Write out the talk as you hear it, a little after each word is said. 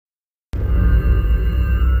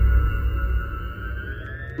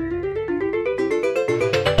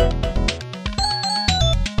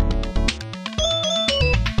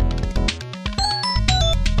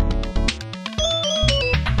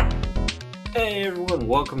Hey everyone,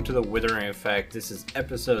 welcome to the Withering Effect. This is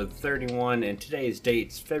episode 31, and today's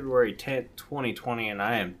date's February 10th, 2020, and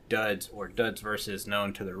I am Duds, or Duds versus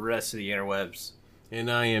known to the rest of the interwebs.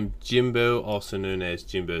 And I am Jimbo, also known as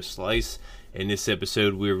Jimbo Slice. In this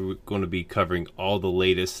episode, we're going to be covering all the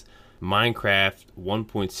latest Minecraft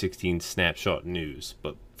 1.16 snapshot news.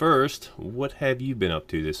 But first, what have you been up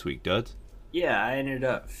to this week, Duds? Yeah, I ended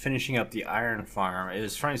up finishing up the iron farm. It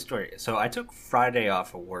was a funny story. So I took Friday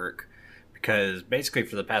off of work because basically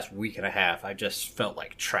for the past week and a half, I just felt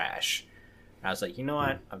like trash. I was like, you know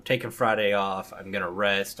what? I'm taking Friday off. I'm going to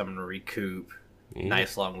rest. I'm going to recoup. Yeah.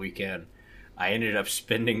 Nice long weekend. I ended up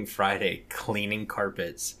spending Friday cleaning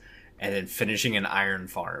carpets and then finishing an iron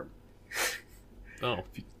farm. Oh.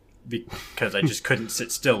 Because I just couldn't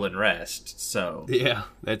sit still and rest. So Yeah,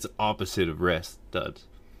 that's opposite of rest, Duds.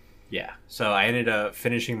 yeah. So I ended up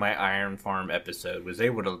finishing my iron farm episode. Was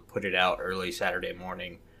able to put it out early Saturday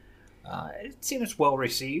morning. It seems well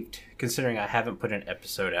received, considering I haven't put an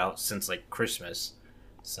episode out since like Christmas.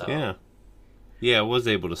 So Yeah, I was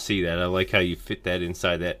able to see that. I like how you fit that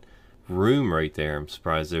inside that room right there. I'm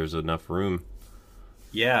surprised there's enough room.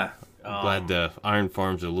 Yeah. Glad the iron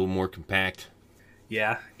farms are a little more compact.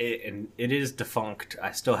 Yeah, it is defunct.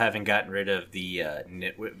 I still haven't gotten rid of the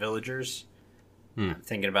nitwit villagers. I'm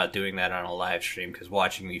thinking about doing that on a live stream, because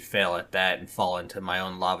watching me fail at that and fall into my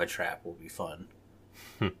own lava trap will be fun.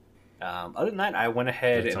 Other than that, I went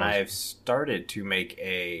ahead and I've started to make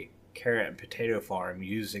a carrot and potato farm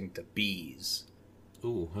using the bees.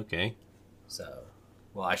 Ooh, okay. So,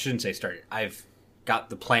 well, I shouldn't say started. I've got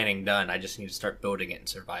the planning done. I just need to start building it in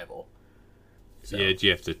survival. So, Yeah, did you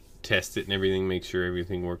have to test it and everything, make sure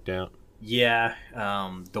everything worked out? Yeah,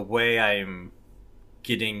 the way I'm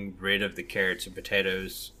getting rid of the carrots and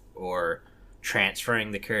potatoes, or transferring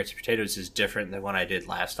the carrots and potatoes, is different than what I did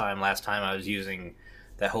last time. Last time I was using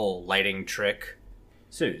that whole lighting trick.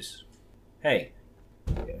 Suze, hey,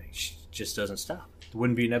 she just doesn't stop. It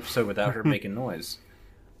wouldn't be an episode without her making noise.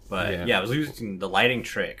 But yeah, I was using the lighting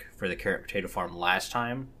trick for the carrot potato farm last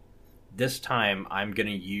time. This time I'm going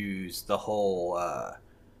to use the whole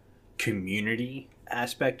community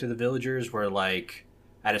aspect of the villagers, where like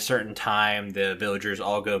at a certain time the villagers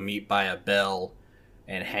all go meet by a bell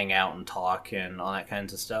and hang out and talk and all that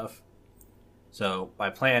kinds of stuff. So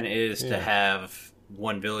my plan is to have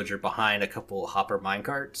one villager behind a couple hopper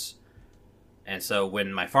minecarts. And so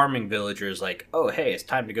when my farming villager is like, oh hey, it's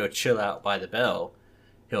time to go chill out by the bell,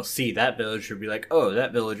 he'll see that villager be like, oh,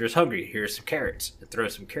 that villager's hungry, here's some carrots, and throw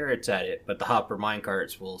some carrots at it. But the hopper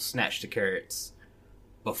minecarts will snatch the carrots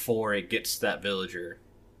before it gets to that villager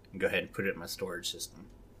and go ahead and put it in my storage system.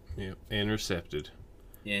 Yeah, intercepted.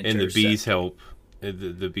 And the bees help.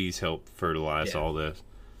 The bees help fertilize all this,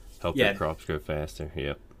 help their crops grow faster.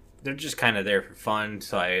 Yep. They're just kind of there for fun,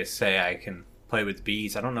 so I say I can play with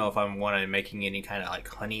bees. I don't know if I'm wanting making any kind of like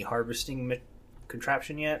honey harvesting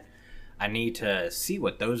contraption yet. I need to see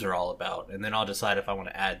what those are all about, and then I'll decide if I want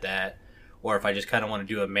to add that, or if I just kind of want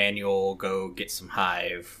to do a manual, go get some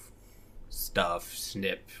hive stuff,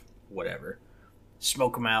 snip, whatever,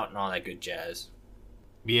 smoke them out, and all that good jazz.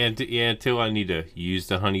 Yeah, until I need to use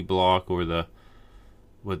the honey block or the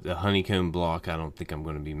honeycomb block, I don't think I'm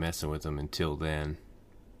going to be messing with them until then.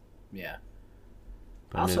 Yeah.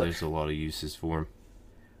 But I know there's a lot of uses for them.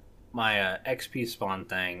 My XP spawn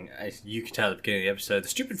thing, you can tell at the beginning of the episode, the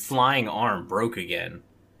stupid flying arm broke again.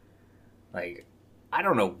 Like, I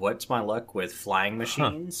don't know what's my luck with flying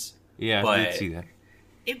machines. Yeah, I did see that.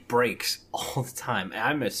 It breaks all the time. And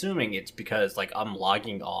I'm assuming it's because, like, I'm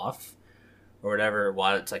logging off or whatever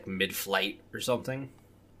while it's, like, mid-flight or something.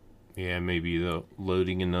 Yeah, maybe the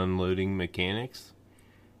loading and unloading mechanics.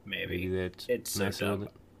 Maybe that's it's so dumb.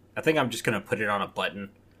 I think I'm just going to put it on a button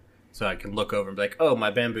so I can look over and be like, oh,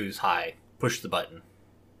 my bamboo's high. Push the button.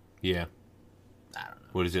 Yeah. I don't know.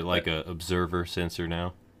 What is it, like a observer sensor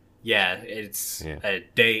now? Yeah, it's a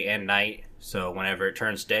day and night. So whenever it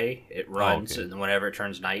turns day, it runs. And whenever it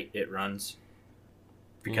turns night, it runs.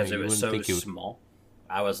 Because it was so small.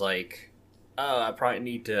 I was like, oh, I probably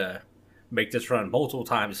need to make this run multiple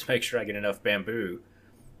times to make sure I get enough bamboo.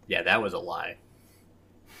 Yeah, that was a lie.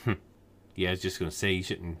 Yeah, I was just going to say you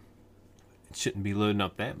shouldn't be loading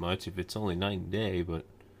up that much if it's only night and day, but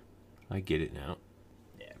I get it now.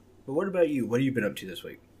 Yeah. But what about you? What have you been up to this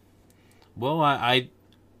week? Well, I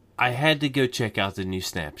had to go check out the new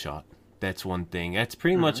snapshot. That's one thing. That's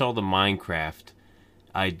pretty much all the Minecraft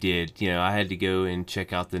I did. You know, I had to go and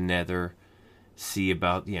check out the Nether, see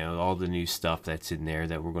about, you know, all the new stuff that's in there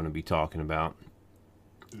that we're going to be talking about.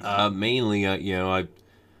 Mainly, you know,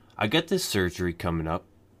 I got this surgery coming up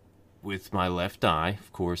with my left eye.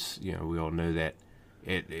 Of course, you know, we all know that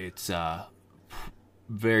it's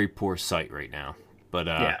very poor sight right now. But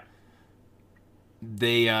Yeah.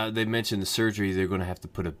 they mentioned the surgery. They're going to have to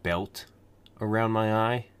put a belt around my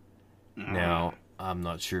eye. Now, I'm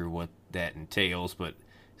not sure what that entails, but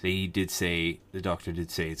the doctor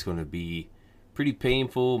did say it's going to be pretty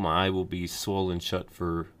painful. My eye will be swollen shut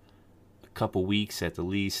for a couple weeks at the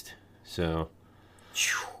least. So,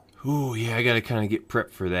 ooh, yeah, I got to kind of get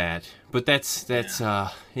prepped for that. But that's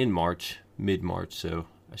in March, mid-March, so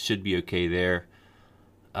I should be okay there.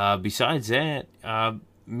 Besides that,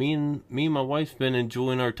 me and my wife's been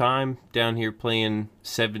enjoying our time down here playing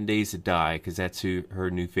 7 Days to Die, because that's her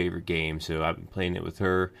new favorite game. So I've been playing it with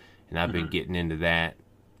her, and I've been getting into that.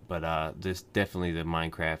 But this definitely the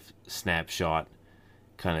Minecraft snapshot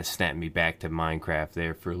kind of snapped me back to Minecraft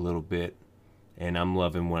there for a little bit, and I'm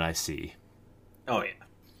loving what I see. Oh yeah,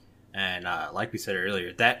 and like we said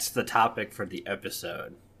earlier, that's the topic for the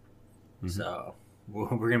episode. So we're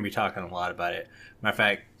going to be talking a lot about it. Matter of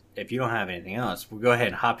fact, if you don't have anything else, we'll go ahead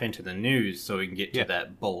and hop into the news so we can get to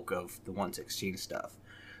that bulk of the 116 stuff.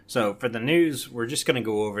 So for the news, we're just going to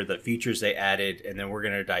go over the features they added, and then we're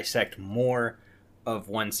going to dissect more of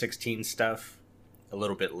 116 stuff a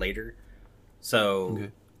little bit later. So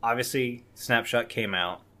obviously, Snapshot came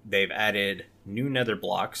out. They've added new Nether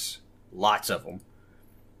blocks, lots of them.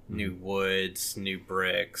 New woods, new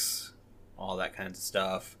bricks, all that kinds of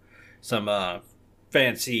stuff. Some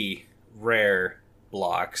fancy, rare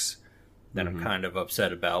blocks that I'm kind of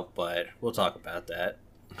upset about, but we'll talk about that.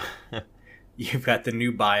 You've got the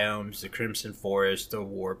new biomes, the Crimson Forest, the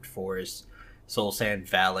Warped Forest, Soul Sand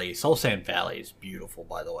Valley. Soul Sand Valley is beautiful,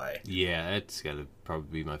 by the way. Yeah, that's got to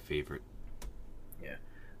probably be my favorite. Yeah.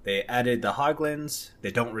 They added the Hoglins.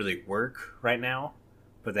 They don't really work right now,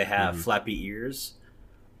 but they have flappy ears.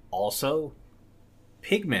 Also,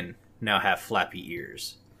 pigmen now have flappy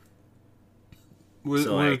ears.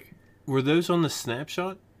 Were those on the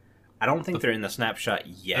snapshot? I don't think they're in the snapshot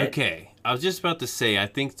yet. Okay. I was just about to say, I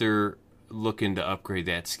think they're looking to upgrade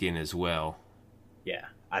that skin as well. Yeah.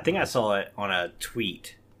 I think I saw it on a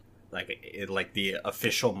tweet, like the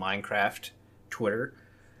official Minecraft Twitter.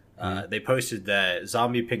 They posted that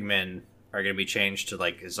zombie pigmen are going to be changed to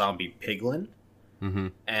like zombie piglin,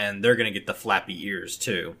 and they're going to get the flappy ears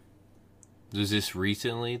too. Was this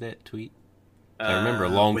recently, that tweet? I remember a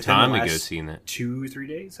long time ago seeing that. 2-3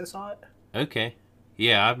 days I saw it. Okay.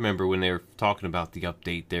 Yeah, I remember when they were talking about the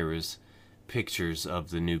update, there was pictures of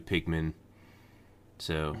the new pigmen.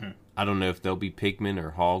 So, I don't know if they'll be pigmen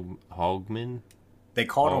or hogmen. They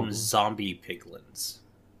called them zombie piglins.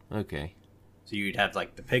 Okay. So you'd have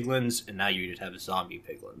like the piglins, and now you'd have zombie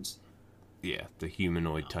piglins. Yeah, the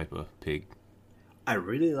humanoid type of pig. I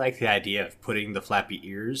really like the idea of putting the flappy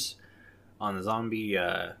ears on the zombie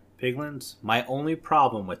piglins. My only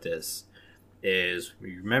problem with this is,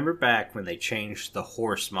 remember back when they changed the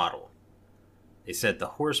horse model? They said the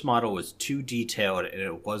horse model was too detailed and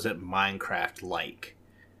it wasn't Minecraft-like.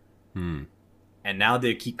 And now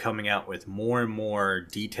they keep coming out with more and more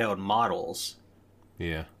detailed models.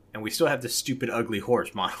 Yeah. And we still have this stupid, ugly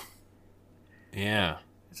horse model. Yeah.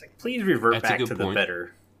 It's like, please revert That's back to the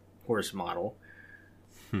better horse model.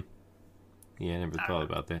 Yeah, I never thought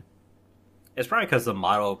about that. It's probably because the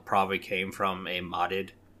model probably came from a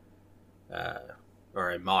modded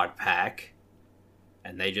or a mod pack,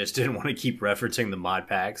 and they just didn't want to keep referencing the mod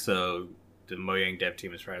pack, so the Mojang dev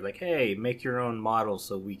team is probably like, hey, make your own model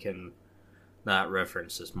so we can not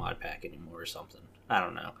reference this mod pack anymore or something. I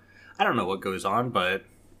don't know. I don't know what goes on, but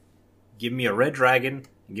give me a red dragon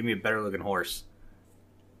and give me a better looking horse.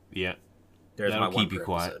 Yeah. There's That'll my one keep you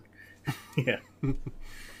quiet. Yeah.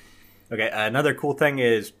 Okay, another cool thing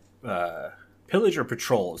is pillager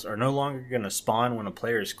patrols are no longer going to spawn when a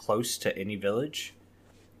player is close to any village.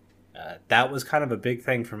 That was kind of a big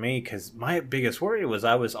thing for me, because my biggest worry was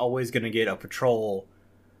I was always going to get a patrol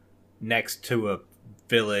next to a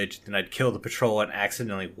village, then I'd kill the patrol and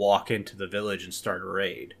accidentally walk into the village and start a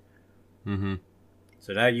raid.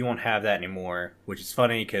 So now you won't have that anymore, which is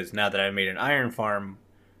funny because now that I made an iron farm,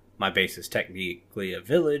 my base is technically a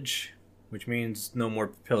village, which means no more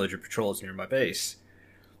pillager patrols near my base.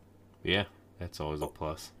 Yeah, that's always a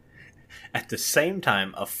plus. At the same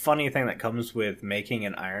time, a funny thing that comes with making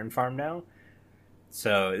an iron farm now.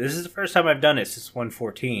 So this is the first time I've done it since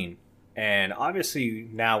 1.14. And obviously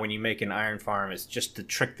now when you make an iron farm, it's just to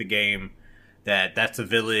trick the game that that's a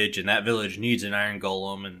village and that village needs an iron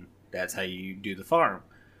golem, and that's how you do the farm.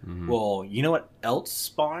 Well, you know what else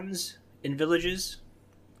spawns in villages?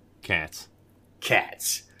 Cats.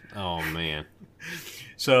 Cats. Oh, man.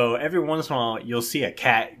 So every once in a while, you'll see a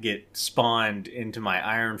cat get spawned into my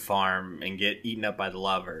iron farm and get eaten up by the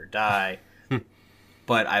lava or die.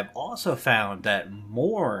 But I've also found that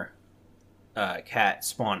more cats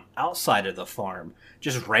spawn outside of the farm,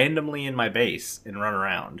 just randomly in my base and run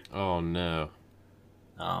around. Oh no.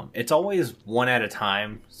 It's always one at a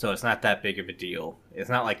time, so it's not that big of a deal. It's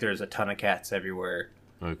not like there's a ton of cats everywhere.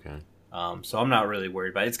 Okay. So I'm not really worried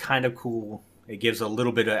about it. It's kind of cool. It gives a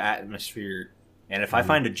little bit of atmosphere. And if I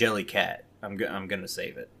find a jelly cat, I'm going to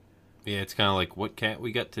save it. Yeah, it's kind of like, what cat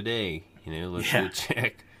we got today? You know, let's go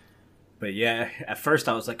check. But yeah, at first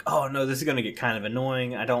I was like, oh no, this is going to get kind of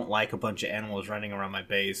annoying. I don't like a bunch of animals running around my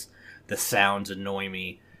base. The sounds annoy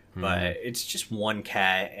me. But it's just one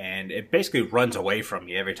cat, and it basically runs away from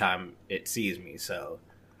me every time it sees me, so...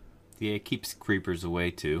 Yeah, it keeps creepers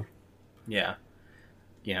away, too. Yeah.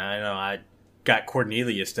 Yeah, I know. I got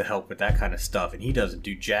Cornelius to help with that kind of stuff, and he doesn't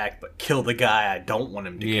do jack but kill the guy I don't want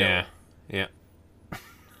him to kill. Yeah.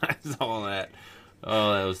 I saw that.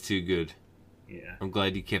 Oh, that was too good. Yeah. I'm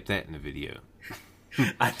glad you kept that in the video.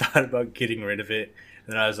 I thought about getting rid of it,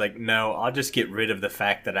 and then I was like, no, I'll just get rid of the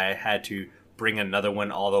fact that I had to bring another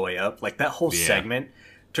one all the way up. Like, that whole segment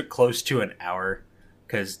took close to an hour,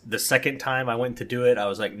 because the second time I went to do it, I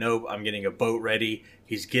was like, nope, I'm getting a boat ready.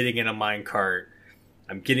 He's getting in a minecart.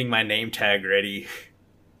 I'm getting my name tag ready.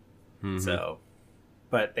 So,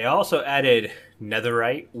 but they also added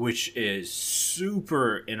netherite, which is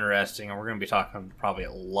super interesting, and we're going to be talking probably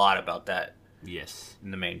a lot about that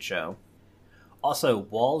in the main show. Also,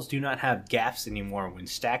 walls do not have gaps anymore when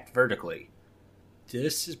stacked vertically.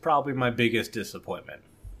 This is probably my biggest disappointment.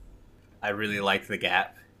 I really like the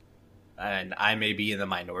gap, and I may be in the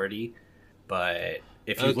minority, but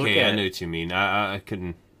if you look at... I know what you mean. I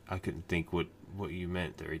couldn't think what you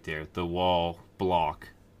meant right there. The wall block.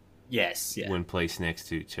 Yes, yeah. When placed next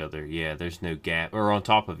to each other. Yeah, there's no gap. Or on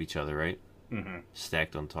top of each other, right? Mm-hmm.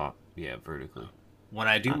 Stacked on top. Yeah, vertically. When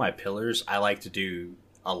I do my pillars, I like to do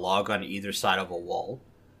a log on either side of a wall,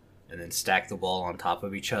 and then stack the wall on top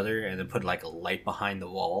of each other, and then put like a light behind the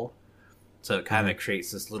wall. So it kind of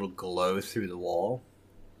creates this little glow through the wall.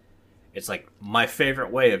 It's like my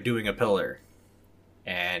favorite way of doing a pillar.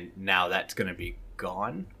 And now that's going to be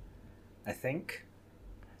gone, I think.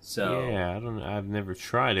 So yeah, I've never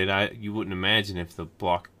tried it. You wouldn't imagine if the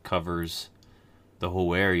block covers the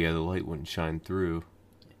whole area, the light wouldn't shine through.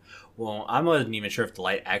 Well, I wasn't even sure if the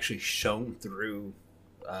light actually shone through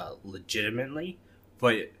legitimately,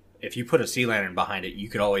 but if you put a sea lantern behind it, you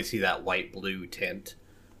could always see that white blue tint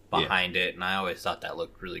behind it, and I always thought that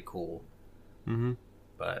looked really cool.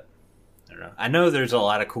 But I don't know. I know there's a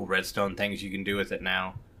lot of cool redstone things you can do with it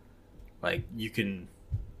now. Like, you can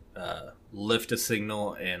lift a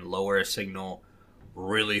signal and lower a signal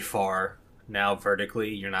really far now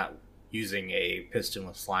vertically. You're not using a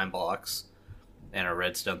pistonless slime box and a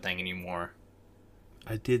redstone thing anymore.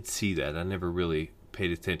 I did see that. I never really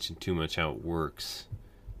paid attention too much how it works.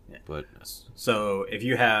 Yeah. But so if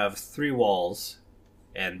you have 3 walls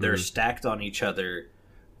and they're stacked on each other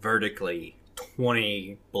vertically,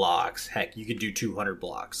 20 blocks, heck, you could do 200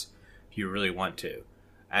 blocks if you really want to.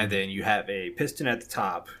 And then you have a piston at the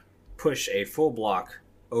top, push a full block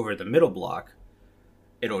over the middle block.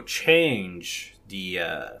 It'll change the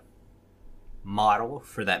model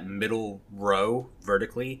for that middle row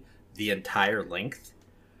vertically the entire length.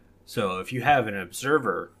 So if you have an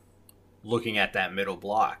observer looking at that middle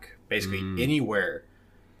block, basically anywhere,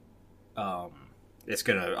 it's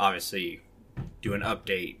going to obviously do an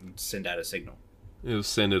update and send out a signal. It'll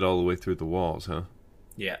send it all the way through the walls, huh?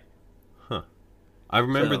 Yeah. Huh. I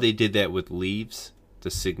remember they did that with leaves.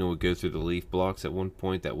 The signal would go through the leaf blocks at one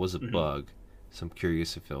point. That was a bug. So I'm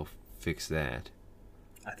curious if they'll fix that.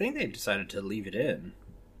 I think they decided to leave it in.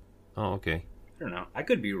 Oh, okay. I don't know. I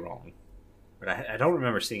could be wrong. But I don't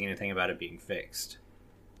remember seeing anything about it being fixed.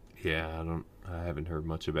 Yeah, I haven't heard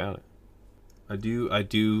much about it. I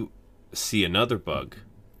do see another bug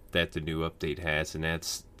that the new update has, and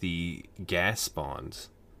that's the gas spawns.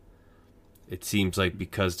 It seems like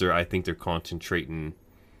because I think they're concentrating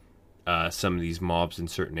some of these mobs in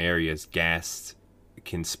certain areas, gas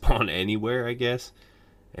can spawn anywhere, I guess.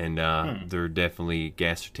 And they're definitely,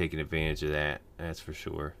 gas are taking advantage of that. That's for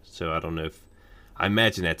sure. So I don't know if, I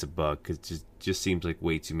imagine that's a bug, because it just seems like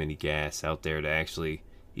way too many gas out there to actually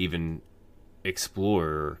even explore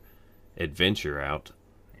or adventure out.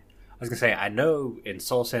 I was going to say, I know in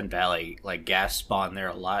Soul Sand Valley, like, gas spawn there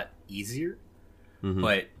a lot easier.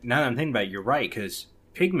 But now that I'm thinking about it, you're right, because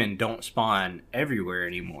pigmen don't spawn everywhere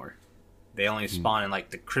anymore. They only spawn in,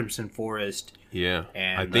 like, the Crimson Forest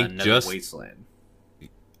and the Nether Wasteland.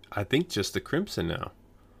 I think just the Crimson now.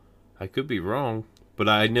 I could be wrong, but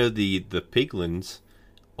I know the piglins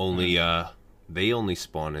only they only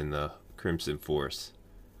spawn in the Crimson Forest.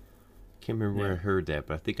 Can't remember where I heard that,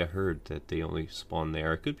 but I think I heard that they only spawn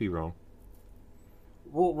there. I could be wrong.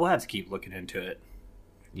 We'll have to keep looking into it.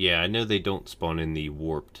 Yeah, I know they don't spawn in the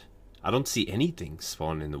warped. I don't see anything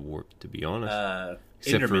spawn in the warped, to be honest.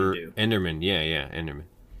 Except Endermen for do. Enderman. Yeah, Enderman.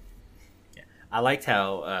 Yeah. I liked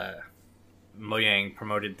how Mojang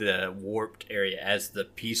promoted the warped area as the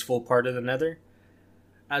peaceful part of the Nether.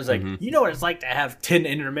 I was like, you know what it's like to have 10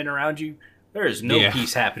 Endermen around you? There is no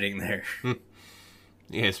peace happening there.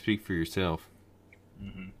 Yeah, speak for yourself.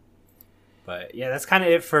 But yeah, that's kind of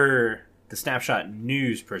it for the snapshot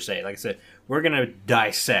news per se. Like I said, we're going to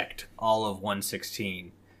dissect all of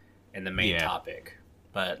 116 in the main topic.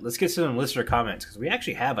 But let's get some listener comments because we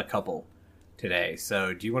actually have a couple today.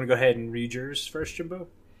 So do you want to go ahead and read yours first, Jimbo?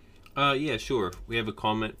 Yeah, sure. We have a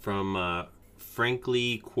comment from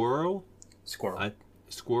Frankly Squirrel.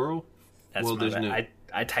 Squirrel? That's my bad.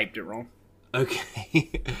 I typed it wrong.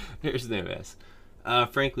 Okay. There's no S.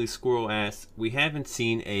 Frankly Squirrel asks, we haven't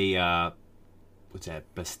seen a, what's that,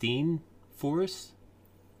 Bastine Forest?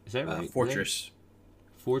 Is that right? Fortress.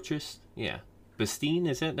 Fortress? Yeah. Bastine,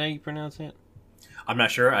 is that how you pronounce it? I'm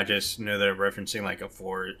not sure. I just know they're referencing like a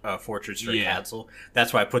fortress or a castle.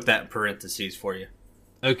 That's why I put that in parentheses for you.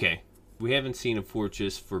 Okay. We haven't seen a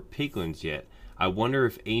fortress for piglins yet. I wonder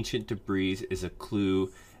if ancient debris is a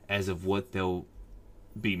clue as of what they'll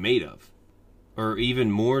be made of. Or even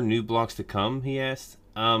more new blocks to come, he asked.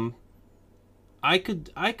 I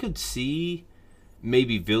could see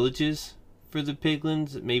maybe villages for the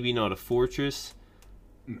piglins, maybe not a fortress.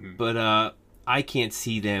 But I can't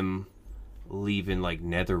see them leaving like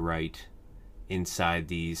netherite inside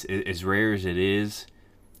these, as rare as it is,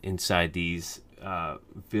 inside these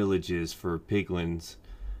villages for piglins.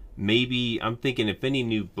 Maybe I'm thinking if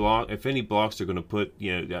any blocks are going to put,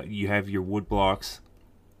 you have your wood blocks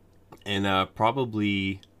and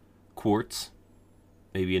probably quartz,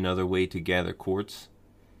 maybe another way to gather quartz.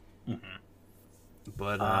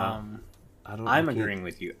 But I'm agreeing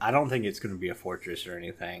with you. I don't think it's going to be a fortress or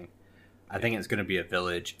anything. I think it's going to be a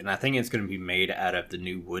village, and I think it's going to be made out of the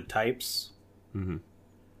new wood types. Maybe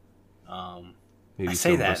I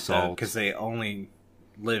say that because they only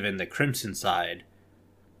live in the crimson side.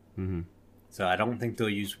 So I don't think they'll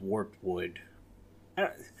use warped wood.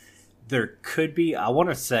 There could be. I want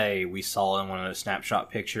to say we saw in one of the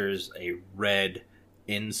snapshot pictures a red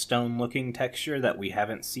in-stone looking texture that we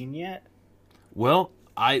haven't seen yet. Well,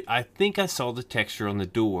 I think I saw the texture on the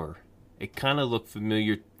door. It kind of looked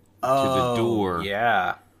familiar to the door.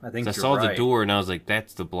 Yeah, I think I saw the door and I was like,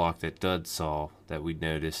 that's the block that Dud saw that we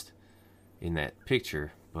noticed in that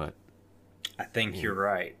picture. But I think you're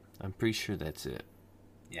right. I'm pretty sure that's it.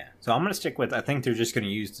 Yeah, so I'm going to stick with, I think they're just going to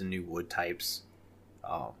use the new wood types.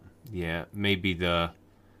 Yeah, maybe the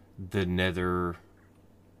nether,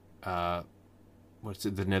 the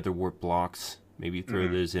nether warp blocks. Maybe throw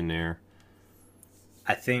those in there.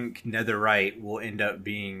 I think netherite will end up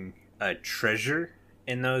being a treasure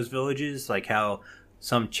in those villages, like how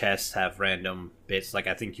some chests have random bits. Like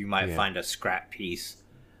I think you might find a scrap piece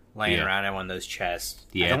laying around in one of those chests.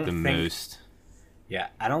 Yeah, at the most. Yeah,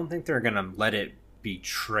 I don't think they're going to let it be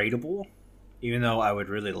tradable, even though I would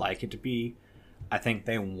really like it to be. I think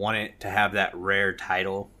they want it to have that rare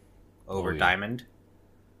title over diamond.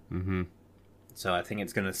 So I think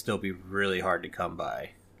it's going to still be really hard to come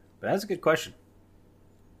by. But that's a good question.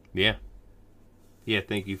 Yeah,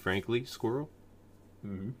 thank you, Frankly Squirrel.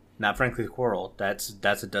 Not Frankly Squirrel. That's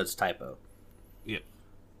a Dud's typo. Yep.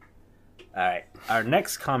 Alright, our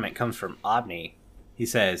next comment comes from Obni. He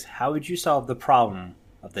says, how would you solve the problem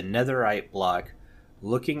of the netherite block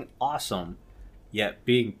looking awesome, yet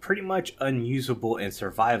being pretty much unusable in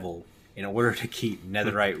survival in order to keep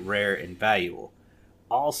netherite rare and valuable?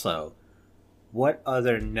 Also, what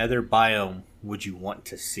other nether biome would you want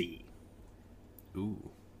to see? Ooh.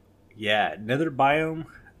 Yeah, nether biome.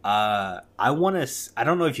 I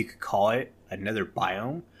don't know if you could call it a nether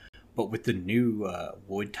biome, but with the new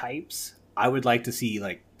wood types, I would like to see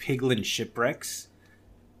like piglin shipwrecks.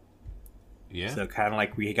 Yeah. So kind of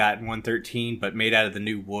like we got in 113, but made out of the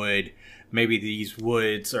new wood. Maybe these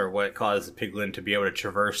woods are what caused the piglin to be able to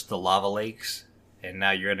traverse the lava lakes. And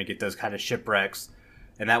now you're going to get those kind of shipwrecks.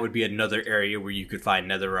 And that would be another area where you could find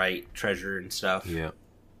netherite treasure and stuff. Yeah.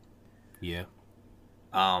 Yeah.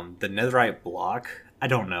 The netherite block, I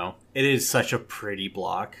don't know. It is such a pretty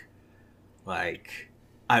block. Like,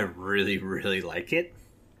 I really, really like it.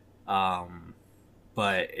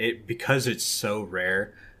 But because it's so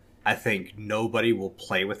rare, I think nobody will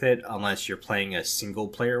play with it unless you're playing a single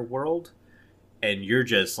player world and you're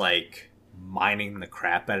just like mining the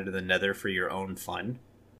crap out of the nether for your own fun.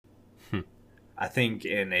 I think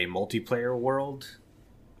in a multiplayer world,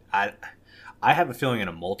 I have a feeling in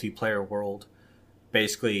a multiplayer world,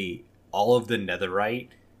 basically all of the netherite,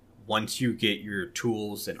 once you get your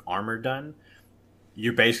tools and armor done,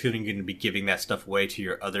 you're basically going to be giving that stuff away to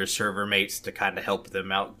your other server mates to kind of help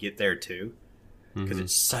them out get there too. Because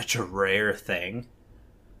it's such a rare thing.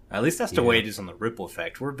 At least that's the way it is on the Ripple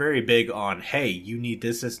Effect. We're very big on, hey, you need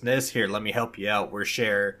this, this, and this. Here, let me help you out. We're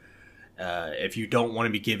share. If you don't want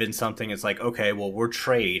to be given something, it's like, okay, well, we're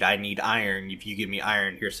trade. I need iron. If you give me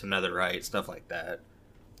iron, here's some netherite, stuff like that.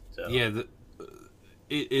 So. Yeah,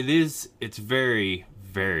 it's very,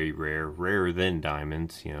 very rare. Rarer than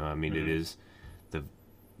diamonds. You know, I mean, it is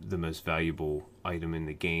the most valuable item in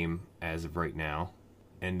the game as of right now.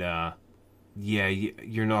 And, yeah,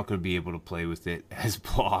 you're not going to be able to play with it as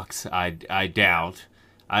blocks. I doubt.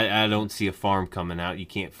 I don't see a farm coming out. You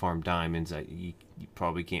can't farm diamonds. You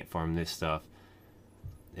probably can't farm this stuff.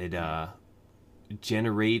 It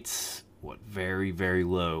generates very, very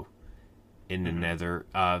low in the Nether.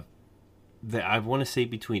 I want to say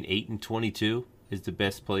between 8 and 22 is the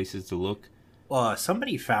best places to look. Well,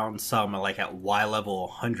 somebody found some like at Y level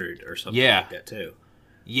 100 or something like that too.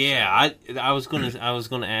 Yeah, I was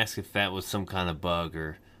gonna ask if that was some kind of bug,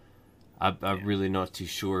 or I'm really not too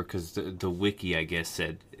sure, because the wiki, I guess,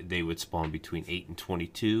 said they would spawn between 8 and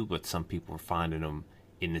 22, but some people were finding them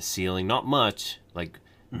in the ceiling. Not much, like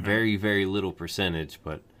very, very little percentage,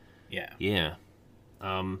 but yeah.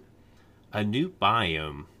 A new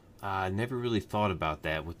biome. I never really thought about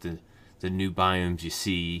that with the new biomes you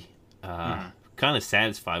see. Kind of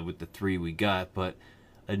satisfied with the 3 we got, but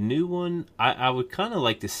a new one, I would kind of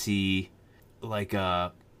like to see like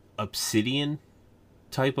a obsidian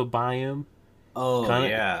type of biome. Oh,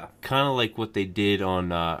 kind of like what they did on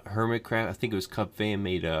Hermitcraft. I think it was Cupfan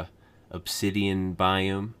made a obsidian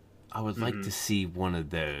biome. I would like to see one of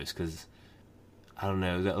those, because I don't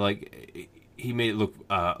know, like he made it look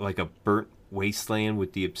like a burnt wasteland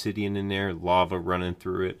with the obsidian in there, lava running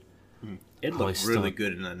through it. It looked really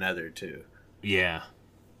good in the Nether too. Yeah.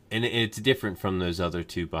 And it's different from those other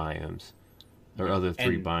 2 biomes, or other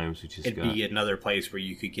 3 biomes we just got. It'd be another place where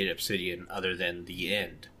you could get obsidian other than the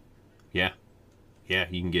end. Yeah. Yeah,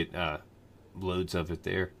 you can get loads of it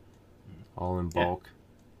there, all in bulk.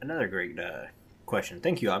 Another great question.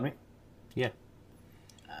 Thank you, Omni. Yeah.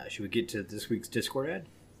 Should we get to this week's Discord ad?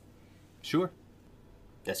 Sure.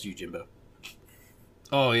 That's you, Jimbo.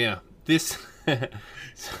 Oh, yeah. This...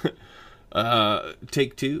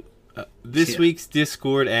 take 2. This week's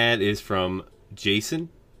Discord ad is from Jason.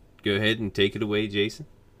 Go ahead and take it away, Jason.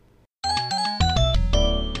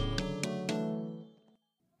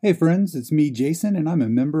 Hey friends, it's me, Jason, and I'm a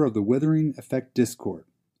member of the Withering Effect Discord.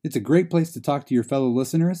 It's a great place to talk to your fellow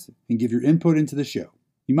listeners and give your input into the show.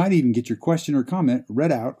 You might even get your question or comment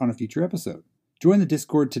read out on a future episode. Join the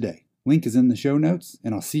Discord today. Link is in the show notes,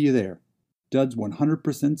 and I'll see you there. Duds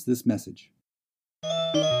 100% this message.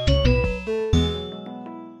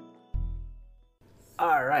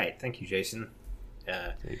 All right. Thank you, Jason.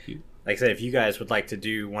 Thank you. Like I said, if you guys would like to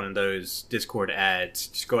do one of those Discord ads,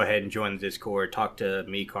 just go ahead and join the Discord. Talk to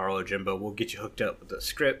me, Carl, or Jimbo. We'll get you hooked up with the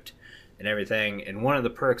script and everything. And one of the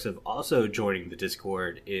perks of also joining the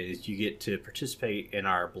Discord is you get to participate in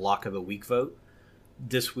our Block of the Week vote.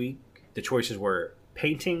 This week, the choices were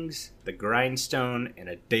paintings, the grindstone, and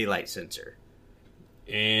a daylight sensor.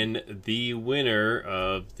 And the winner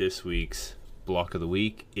of this week's Block of the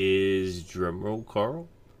Week is, drumroll, Carl,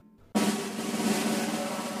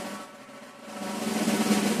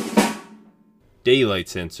 daylight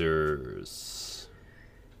sensors.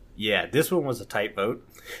 Yeah, this one was a tight vote.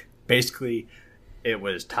 Basically, it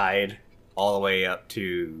was tied all the way up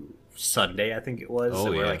to Sunday, I think it was. Oh,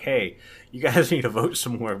 so we're like, hey, you guys need to vote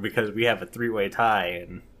some more because we have a 3-way tie.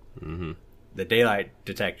 And the daylight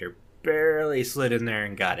detector barely slid in there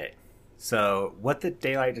and got it. So what the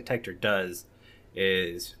daylight detector does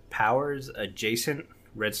is powers adjacent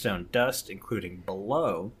redstone dust, including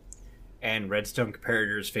below, and redstone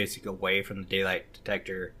comparators facing away from the daylight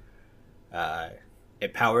detector.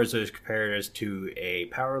 It powers those comparators to a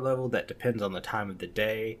power level that depends on the time of the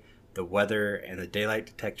day, the weather, and the daylight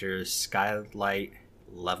detector's skylight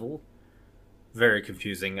level. Very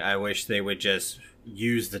confusing. I wish they would just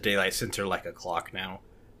use the daylight sensor like a clock now.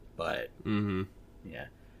 But, yeah.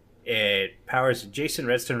 It powers adjacent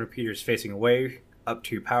redstone repeaters facing away up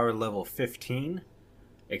to power level 15.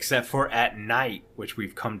 Except for at night, which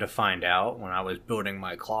we've come to find out when I was building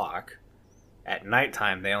my clock. At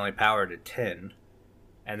nighttime, they only power to 10.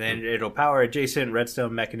 And then it'll power adjacent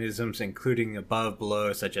redstone mechanisms, including above,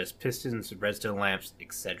 below, such as pistons, redstone lamps,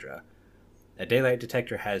 etc. A daylight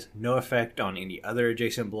detector has no effect on any other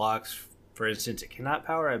adjacent blocks. For instance, it cannot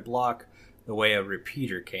power a block the way a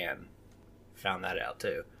repeater can. found that out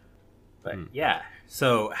too. But yeah,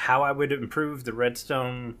 so how I would improve the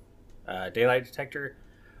redstone daylight detector: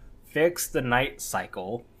 fix the night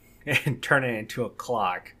cycle and turn it into a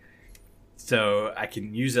clock, so I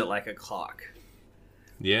can use it like a clock.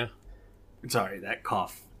 Yeah. Sorry, that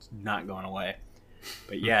cough is not going away.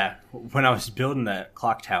 But yeah, when I was building that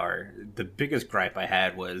clock tower, the biggest gripe I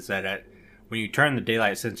had was that when you turn the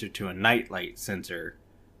daylight sensor to a night light sensor,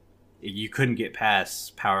 you couldn't get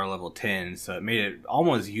past power level 10, so it made it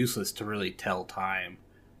almost useless to really tell time.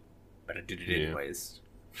 But I did it anyways.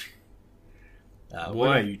 What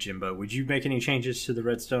about you, Jimbo? Would you make any changes to the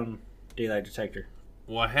redstone daylight detector?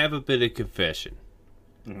 Well, I have a bit of confession.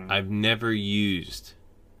 Mm-hmm. I've never used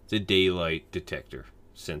the daylight detector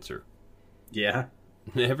sensor. Yeah?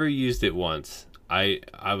 Never used it once. I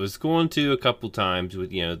was going to a couple times with,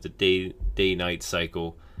 the day-night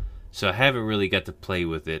cycle, so I haven't really got to play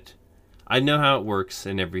with it. I know how it works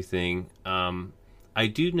and everything. I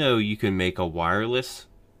do know you can make a wireless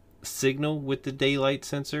signal with the daylight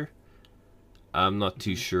sensor. I'm not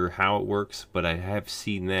too sure how it works, but I have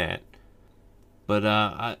seen that. But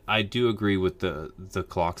I do agree with the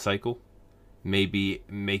clock cycle. Maybe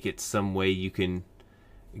make it some way you can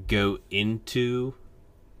go into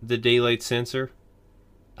the daylight sensor.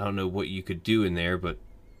 I don't know what you could do in there, but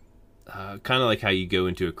kind of like how you go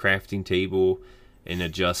into a crafting table and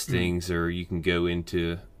adjust things, or you can go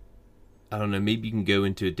into, I don't know, maybe you can go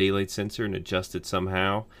into a daylight sensor and adjust it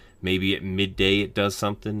somehow. Maybe at midday it does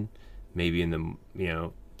something. Maybe in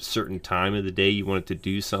the certain time of the day you want it to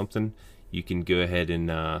do something. You can go ahead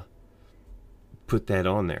and put that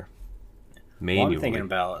on there manually. Well, I'm thinking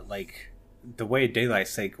about the way daylight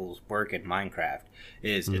cycles work in Minecraft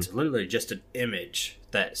is it's literally just an image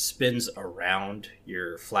that spins around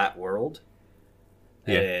your flat world,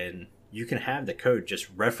 and you can have the code just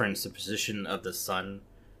reference the position of the sun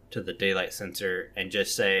to the daylight sensor and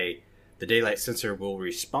just say the daylight sensor will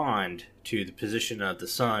respond to the position of the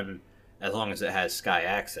sun as long as it has sky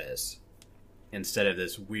access, instead of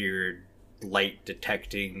this weird light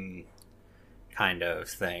detecting kind of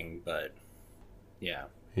thing. But yeah.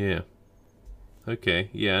 Okay,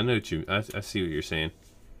 yeah, I know I see what you're saying.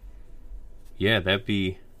 Yeah, that'd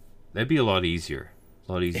be a lot easier.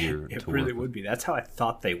 It really would be. That's how I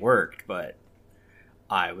thought they worked, but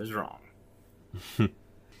I was wrong. All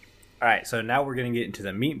right, so now we're going to get into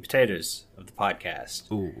the meat and potatoes of the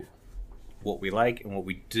podcast. Ooh. What we like and what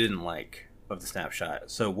we didn't like of the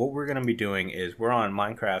snapshot. So what we're going to be doing is we're on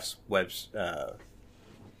Minecraft's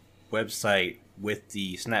website with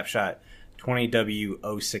the snapshot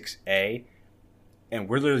 20W06A, and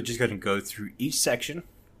we're literally just going to go through each section,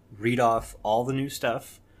 read off all the new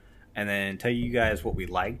stuff, and then tell you guys what we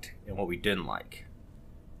liked and what we didn't like.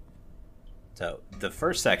 So the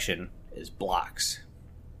first section is blocks,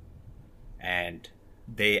 and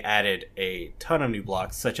they added a ton of new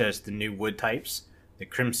blocks, such as the new wood types, the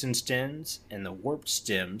crimson stems and the warped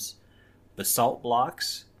stems, basalt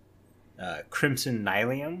blocks, crimson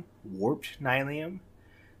nylium, warped nylium,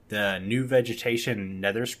 the new vegetation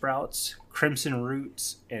nether sprouts, crimson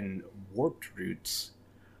roots, and warped roots,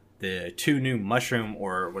 the two new mushroom,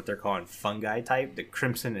 or what they're calling fungi type, the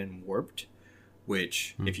crimson and warped,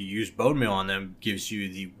 which if you use bone meal on them gives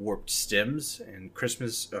you the warped stems and crimson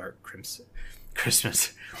stems.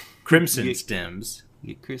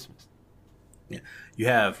 Get Christmas. Yeah. You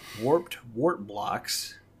have warped wart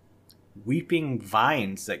blocks, weeping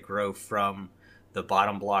vines that grow from the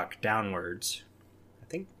bottom block downwards. I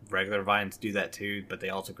think regular vines do that too, but they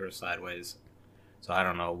also grow sideways. So I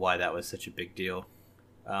don't know why that was such a big deal.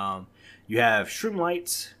 You have shroom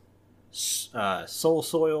lights, soul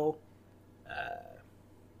soil.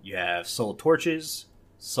 You have soul torches,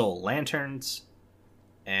 soul lanterns,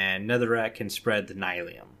 and netherrack can spread the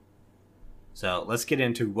nylium. So let's get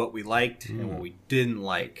into what we liked and what we didn't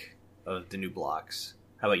like of the new blocks.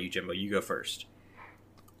 How about you, Jimbo? You go first.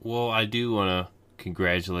 Well, I do want to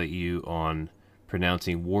congratulate you on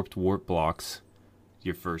pronouncing warped blocks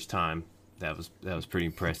your first time. That was pretty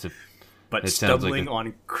impressive. But stumbling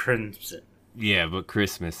on crimson. Yeah, but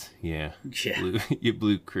Christmas. Yeah. Yeah.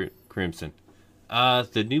 Blue crimson.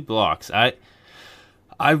 The new blocks. I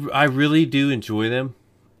really do enjoy them.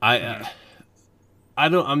 I'm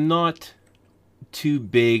not too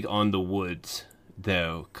big on the woods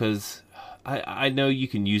though, because I know you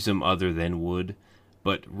can use them other than wood,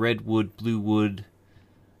 but red wood, blue wood,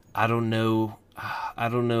 I don't know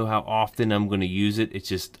how often I'm going to use it. It's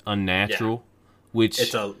just unnatural. Yeah. Which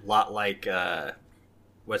it's a lot like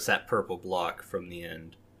what's that purple block from the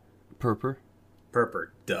end? Purple,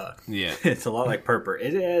 duh. Yeah. It's a lot like purple.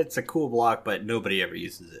 It's a cool block, but nobody ever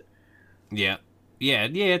uses it. Yeah. Yeah,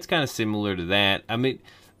 it's kind of similar to that. I mean,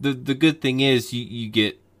 the good thing is you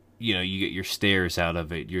get you get your stairs out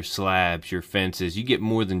of it, your slabs, your fences. You get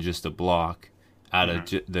more than just a block out of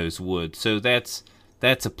those woods. So that's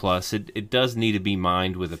a plus. It does need to be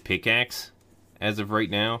mined with a pickaxe as of right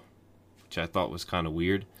now, which I thought was kind of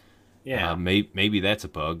weird. Yeah. Maybe that's a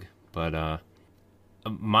bug, but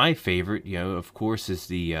my favorite, of course, is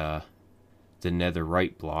the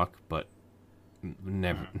netherite block, but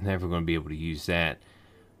never going to be able to use that.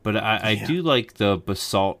 But I do like the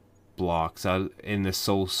basalt blocks in the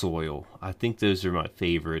soul soil. I think those are my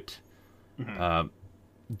favorite. The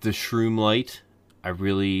shroom light, I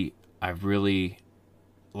really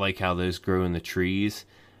like how those grow in the trees,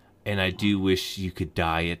 and I do wish you could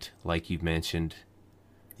dye it like you mentioned.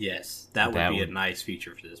 Yes, that would be a nice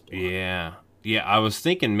feature for this block. Yeah. I was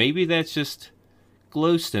thinking maybe that's just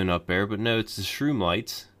glowstone up there, but no, it's the shroom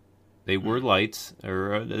lights. They were lights,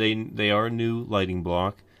 or they are a new lighting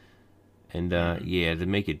block, and to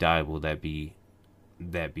make it dyeable, that'd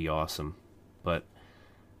be awesome. But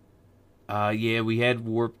we had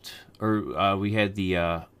warped, or we had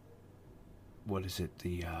the what is it,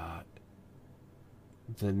 the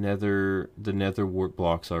nether warp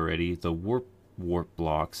blocks already. The warp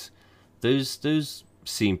blocks, those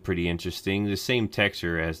seem pretty interesting. The same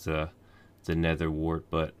texture as the nether wart,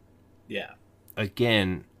 but yeah,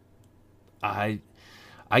 again, I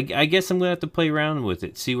guess I'm gonna have to play around with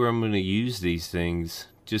it, see where I'm gonna use these things.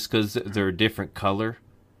 Just because they're a different color,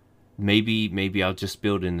 maybe I'll just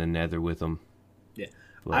build in the nether with them. Yeah,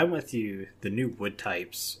 but I'm with you. The new wood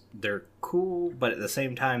types, they're cool, but at the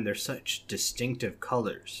same time, they're such distinctive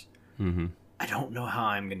colors. Mm-hmm. I don't know how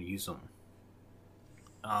I'm gonna use them.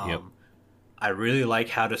 I really like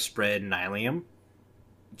how to spread nylium.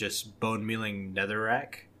 Just bone mealing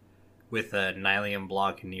netherrack with a nylium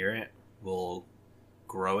block near it will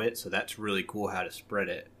grow it, so that's really cool how to spread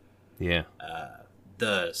it. Yeah.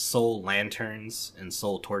 The soul lanterns and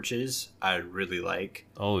soul torches I really like.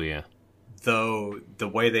 Oh yeah. Though the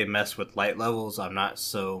way they mess with light levels I'm not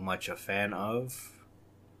so much a fan of,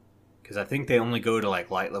 because I think they only go to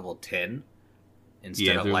like light level 10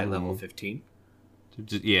 instead of light level 15.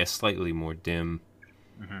 Yeah, slightly more dim.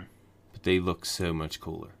 Mm-hmm. But they look so much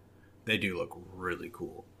cooler. They do look really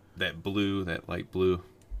cool. That blue, that light blue.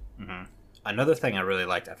 Mm-hmm. Another thing I really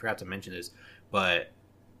liked, I forgot to mention this, but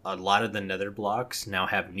a lot of the nether blocks now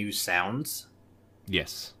have new sounds.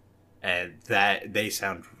 Yes. And that they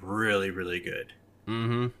sound really, really good.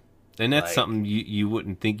 Mm-hmm. And that's something you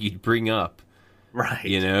wouldn't think you'd bring up. Right.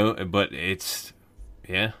 But it's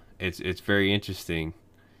very interesting.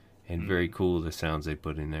 And very cool, the sounds they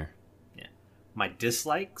put in there. Yeah. My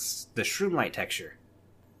dislikes, the shroom light texture.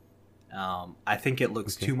 I think it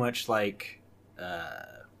looks too much like... I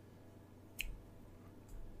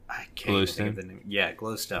can't even think of the name. Yeah,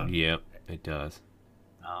 glowstone. Yep, it does.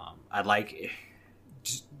 I'd like...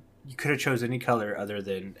 you could have chose any color other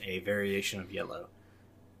than a variation of yellow,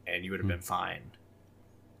 and you would have been fine.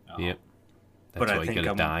 Yep. That's why you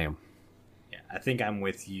gotta dye them. Yeah, I think I'm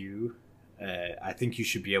with you. I think you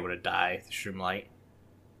should be able to dye the shroom light.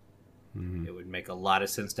 Mm-hmm. It would make a lot of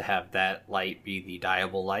sense to have that light be the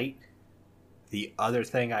dyeable light. The other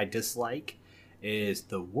thing I dislike is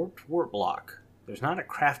the warped wart block. There's not a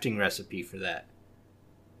crafting recipe for that.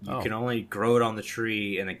 You can only grow it on the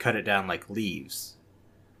tree and then cut it down like leaves.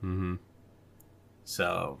 Mm-hmm.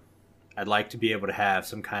 So I'd like to be able to have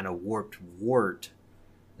some kind of warped wart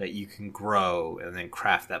that you can grow and then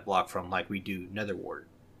craft that block from, like we do nether wart.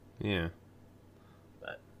 Yeah.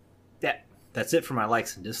 But yeah, that's it for my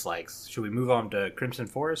likes and dislikes. Should we move on to Crimson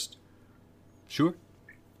Forest? Sure.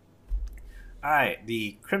 Alright,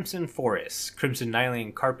 the Crimson Forest. Crimson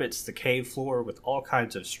nylium carpets the cave floor with all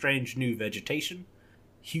kinds of strange new vegetation.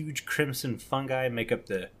 Huge crimson fungi make up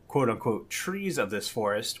the quote-unquote trees of this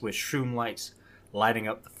forest, with shroom lights lighting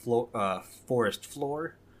up the forest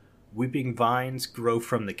floor. Weeping vines grow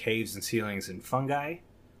from the caves and ceilings and fungi.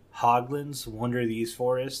 Hoglins wander these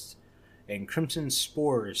forests, and crimson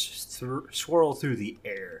spores swirl through the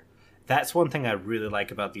air. That's one thing I really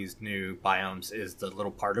like about these new biomes is the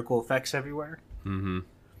little particle effects everywhere. Mm-hmm.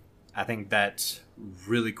 I think that's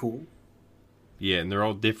really cool. Yeah, and they're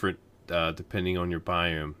all different depending on your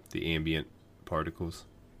biome, the ambient particles.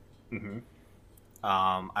 Mm-hmm.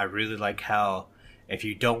 I really like how if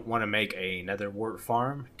you don't want to make a nether wart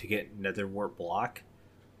farm to get nether wart block,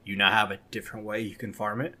 you now have a different way you can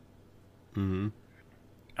farm it. Mm-hmm.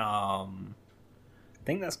 I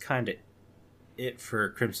think that's kind of it for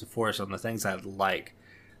Crimson Forest on the things I like.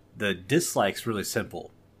 The dislikes really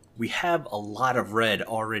simple. We have a lot of red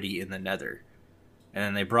already in the nether, and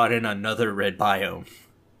then they brought in another red biome.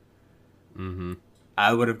 Mm-hmm.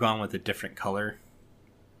 I would have gone with a different color.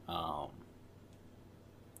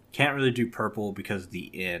 Can't really do purple because of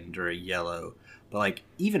the end, or a yellow, but like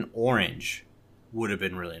even orange would have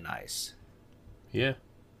been really nice. Yeah.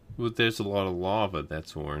 Well, there's a lot of lava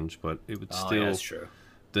that's orange, but it would still. Yeah, that's true.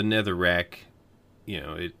 The netherrack,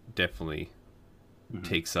 it definitely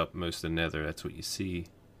takes up most of the nether. That's what you see.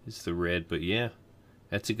 It's the red, but yeah,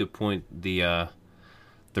 that's a good point. The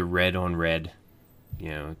red on red,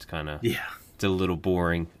 it's kind of it's a little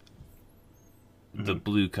boring. The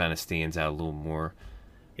blue kind of stands out a little more.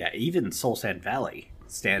 Yeah, even Soul Sand Valley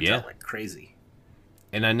stands out like crazy.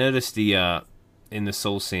 And I noticed in the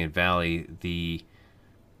Soul Sand Valley the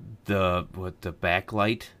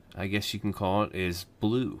backlight, I guess you can call it, is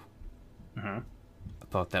blue. I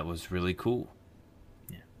thought that was really cool.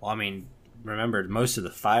 Yeah. Well, I mean, remember, most of the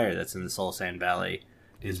fire that's in the Soul Sand Valley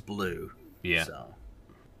is blue. Yeah. So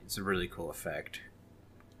it's a really cool effect.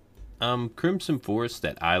 Crimson Forest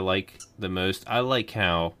that I like the most. I like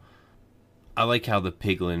how the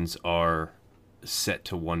piglins are set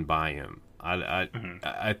to one biome.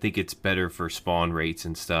 I think it's better for spawn rates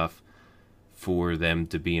and stuff for them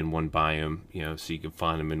to be in one biome, so you can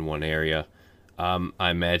find them in one area. I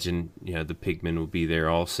imagine, the pigmen will be there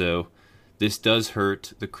also. This does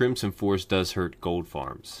hurt. The Crimson Forest does hurt gold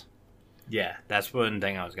farms. Yeah, that's one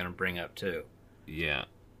thing I was going to bring up too. Yeah.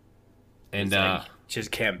 And just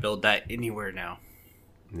can't build that anywhere now.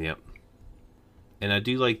 Yep. And I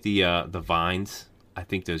do like the vines. I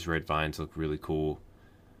think those red vines look really cool.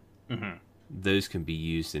 Those can be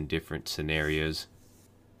used in different scenarios.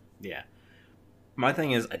 Yeah. My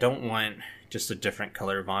thing is, I don't want just a different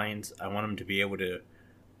color vines. I want them to be able to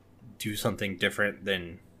do something different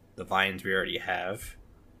than the vines we already have.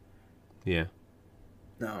 Yeah.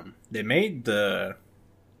 They made the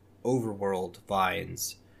overworld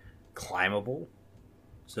vines climbable.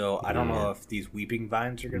 So I don't know if these weeping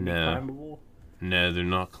vines are going to be climbable. No, they're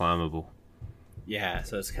not climbable. Yeah,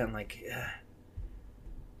 so it's kind of like...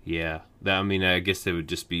 Yeah. I guess they would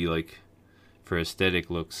just be like for aesthetic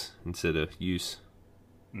looks instead of use.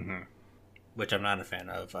 Which I'm not a fan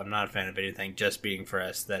of. I'm not a fan of anything just being for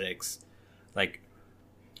aesthetics. Like,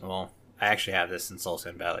 well, I actually have this in Soul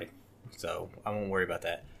Sand Valley, so I won't worry about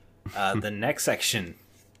that. The next section,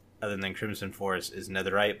 other than Crimson Forest, is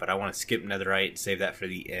Netherite, but I want to skip Netherite and save that for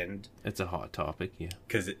the end. It's a hot topic, yeah.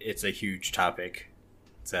 Because it's a huge topic.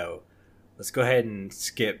 So let's go ahead and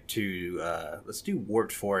skip to... let's do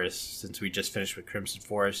Warped Forest, since we just finished with Crimson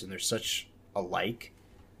Forest, and they're such alike.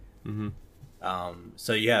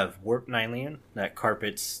 So you have Warped Nylian that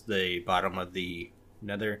carpets the bottom of the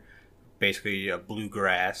Nether, basically a blue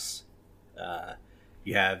grass.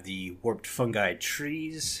 You have the Warped Fungi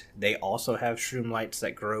trees. They also have shroomlights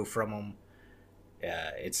that grow from them.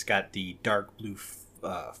 It's got the dark blue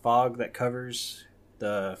fog that covers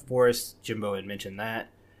the forest. Jimbo had mentioned that.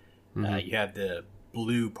 You have the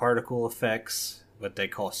blue particle effects, what they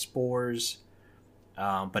call spores.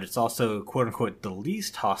 But it's also, quote-unquote, the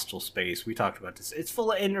least hostile space. We talked about this. It's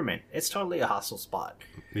full of Endermen. It's totally a hostile spot.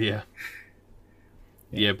 Yeah.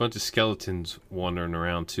 Yeah, a bunch of skeletons wandering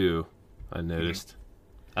around, too, I noticed.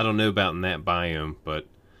 I don't know about in that biome, but...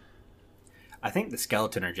 I think the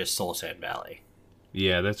skeleton are just Soul Sand Valley.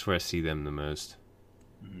 Yeah, that's where I see them the most.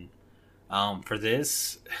 For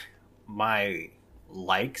this, my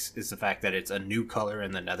likes is the fact that it's a new color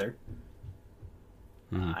in the Nether.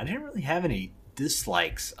 I didn't really have any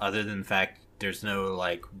dislikes other than the fact there's no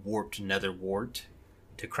like warped nether wart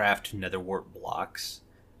to craft nether wart blocks,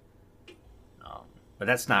 but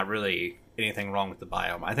that's not really anything wrong with the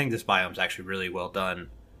biome. I think this biome's actually really well done,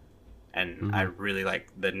 and I really like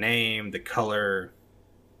the name, the color,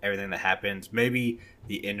 everything that happens. Maybe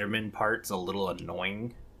the Enderman part's a little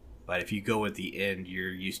annoying, but if you go with the end, you're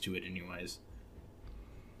used to it anyways.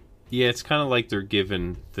 Yeah, it's kind of like they're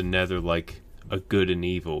giving the Nether like a good and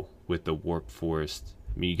evil with the Warped Forest.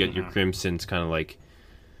 I mean, you got your Crimson's kind of like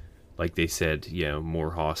they said,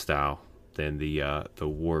 more hostile than the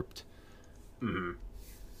Warped. The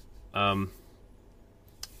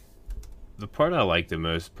part I like the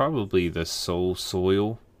most, probably the Soul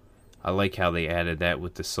Soil. I like how they added that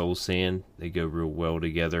with the Soul Sand. They go real well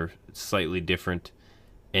together. It's slightly different.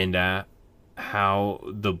 And how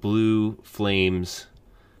the blue flames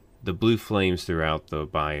throughout the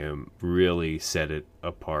biome really set it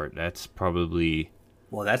apart. That's probably...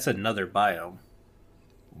 Well, that's another biome.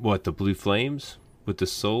 What, the blue flames with the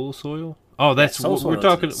soul soil? Oh, that's what we're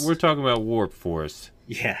talking. We're talking about Warped Forest.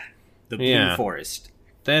 Yeah, the blue forest.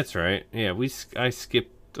 That's right. Yeah, I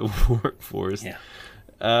skipped the Warped Forest.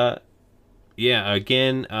 Yeah.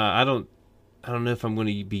 Again, I don't know if I'm going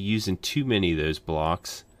to be using too many of those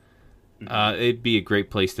blocks. It'd be a great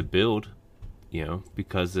place to build,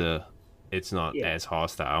 because it's not as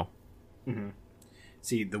hostile. Mm-hmm.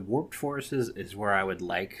 See, the warped forests is where I would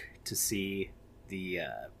like to see the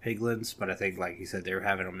piglins, but I think, like you said, they were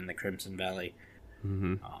having them in the Crimson Valley.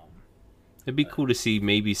 Mm-hmm. It'd be cool to see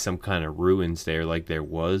maybe some kind of ruins there, like there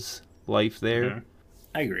was life there. Mm-hmm.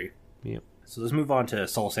 I agree. Yep. So let's move on to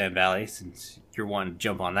Soul Sand Valley, since you're one to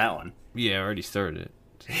jump on that one. Yeah, I already started it.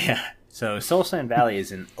 Yeah. So Soul Sand Valley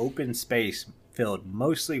is an open space filled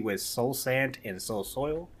mostly with soul sand and soul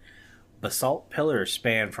soil. Basalt pillars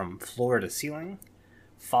span from floor to ceiling.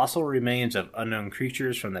 Fossil remains of unknown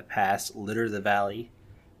creatures from the past litter the valley.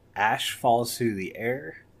 Ash falls through the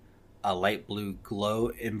air. A light blue glow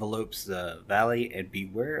envelopes the valley, and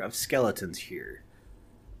beware of skeletons here.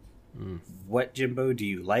 What, Jimbo, do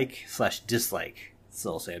you like/dislike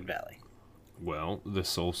Soul Sand Valley? Well, the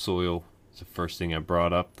soul soil is the first thing I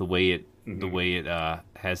brought up. The way it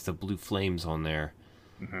has the blue flames on there.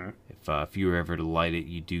 Mm-hmm. If you were ever to light it,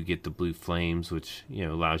 you do get the blue flames, which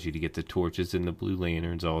allows you to get the torches and the blue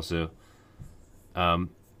lanterns also. I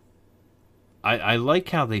like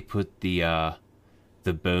how they put the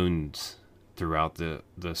bones throughout the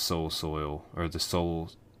soul soil, or the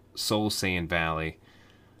soul sand valley.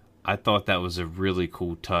 I thought that was a really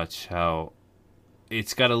cool touch. How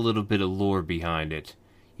it's got a little bit of lore behind it.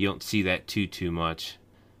 You don't see that too much,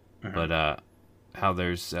 but how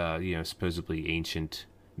there's supposedly ancient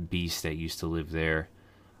beasts that used to live there.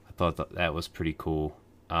 I thought that was pretty cool.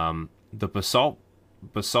 The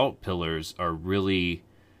basalt pillars are really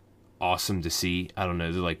awesome to see. I don't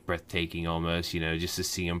know, they're like breathtaking almost. Just to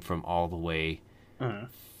see them from all the way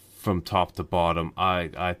from top to bottom.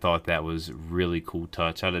 I thought that was really cool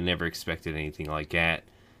touch. I'd have never expected anything like that.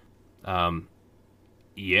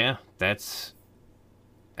 Yeah, that's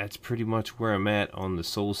pretty much where I'm at on the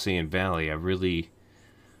Soul Sand Valley. I really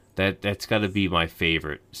that's got to be my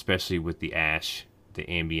favorite, especially with the ash, the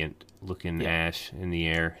ambient looking ash in the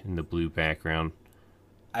air in the blue background.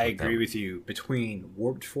 I agree with you. Between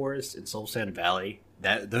Warped Forest and Soul Sand Valley,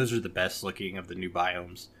 those are the best looking of the new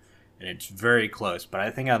biomes, and it's very close. But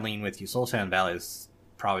I think I lean with you. Soul Sand Valley is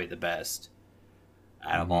probably the best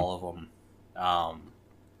out of all of them.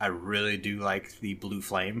 I really do like the blue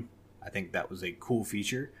flame. I think that was a cool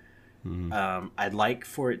feature. I'd like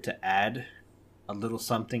for it to add a little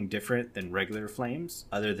something different than regular flames,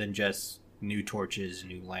 other than just new torches,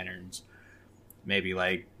 new lanterns. Maybe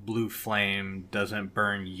like blue flame doesn't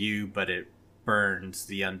burn you, but it burns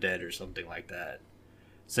the undead or something like that.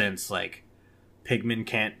 Since like pigmen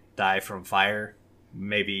can't die from fire,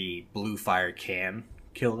 maybe blue fire can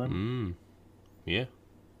kill them. Yeah.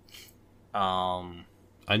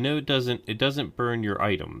 I know it doesn't burn your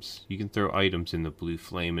items. You can throw items in the blue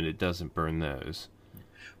flame and it doesn't burn those.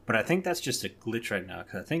 But I think that's just a glitch right now,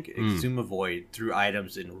 because I think Exuma Void threw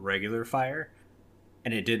items in regular fire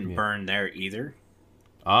and it didn't burn there either.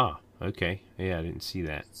 Ah, okay. Yeah, I didn't see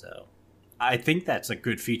that. So I think that's a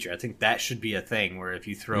good feature. I think that should be a thing where if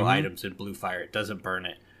you throw items in blue fire, it doesn't burn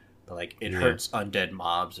it, but like it hurts undead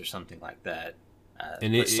mobs or something like that.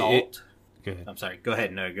 And Basalt. Go ahead. I'm sorry. Go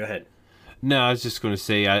ahead. No, go ahead. No, I was just going to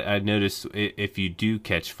say, I noticed if you do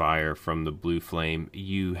catch fire from the blue flame,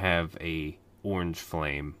 you have a orange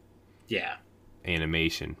flame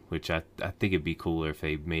animation, which I think it'd be cooler if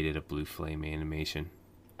they made it a blue flame animation.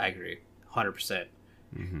 I agree. 100%.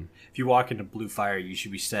 If you walk into blue fire, you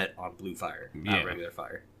should be set on blue fire, not regular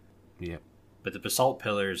fire. Yeah. But the basalt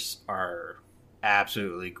pillars are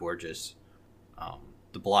absolutely gorgeous.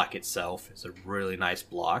 The block itself is a really nice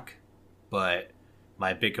block, but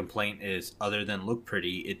my big complaint is, other than look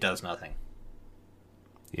pretty, it does nothing.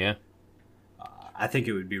 Yeah. I think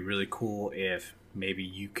it would be really cool if maybe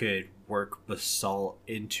you could work basalt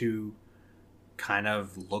into kind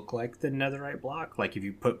of look like the netherite block. Like if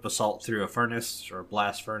you put basalt through a furnace or a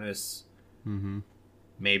blast furnace,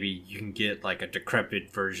 maybe you can get like a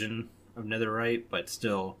decrepit version of netherite, but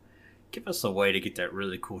still give us a way to get that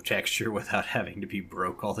really cool texture without having to be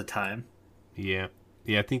broke all the time. Yeah.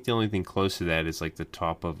 Yeah, I think the only thing close to that is like the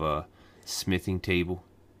top of a smithing table.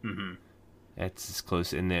 That's as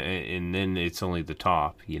close, and then it's only the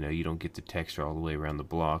top. You don't get the texture all the way around the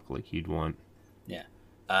block like you'd want. Yeah.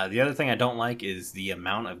 The other thing I don't like is the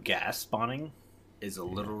amount of gas spawning is a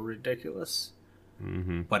little ridiculous.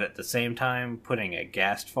 But at the same time, putting a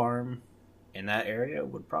ghast farm in that area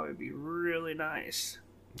would probably be really nice.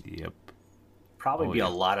 Yep. Probably a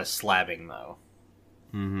lot of slabbing though.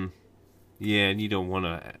 Yeah, and you don't want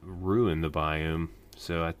to ruin the biome,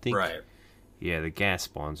 so I think the gas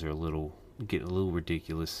spawns are getting a little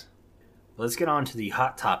ridiculous. Let's get on to the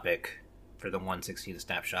hot topic for the 116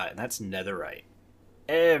 snapshot, and that's netherite.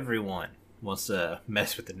 everyone wants to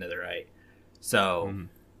mess with the netherite. So,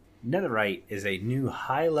 netherite is a new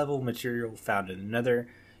high-level material found in the nether.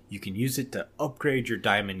 You can use it to upgrade your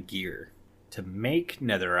diamond gear. To make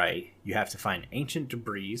netherite, you have to find ancient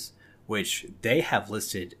debris, which they have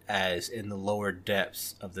listed as in the lower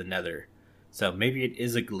depths of the nether. So maybe it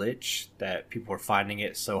is a glitch that people are finding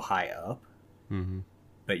it so high up. Mm-hmm.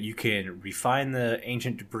 But you can refine the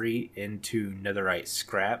ancient debris into netherite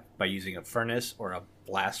scrap by using a furnace or a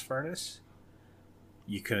blast furnace.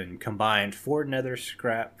 You can combine 4 nether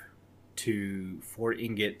scrap to 4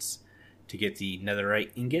 ingots to get the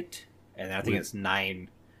netherite ingot. And I think it's 9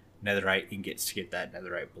 netherite ingots to get that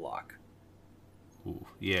netherite block. Ooh,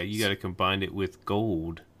 yeah, you got to combine it with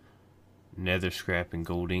gold. Nether scrap and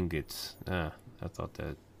gold ingots. I thought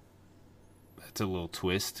that's a little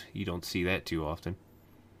twist. You don't see that too often.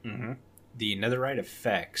 Mm-hmm. The netherite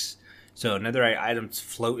effects. So netherite items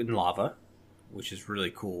float in lava, which is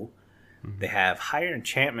really cool. Mm-hmm. They have higher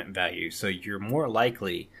enchantment value, so you're more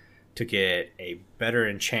likely to get a better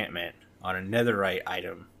enchantment on a netherite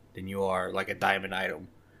item than you are like a diamond item.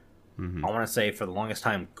 Mm-hmm. I want to say for the longest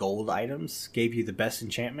time, gold items gave you the best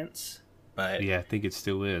enchantments, but yeah, I think it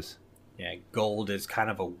still is. Yeah, gold is kind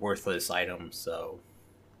of a worthless item, so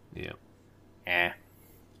yeah.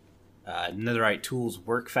 Netherite tools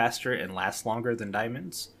work faster and last longer than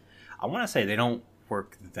diamonds. I want to say they don't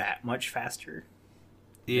work that much faster.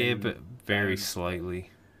 Yeah, but very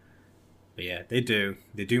slightly. But yeah, they do.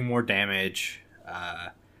 They do more damage.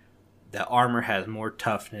 The armor has more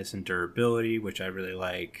toughness and durability, which I really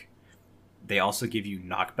like. They also give you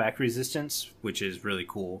knockback resistance, which is really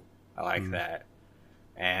cool. I like that.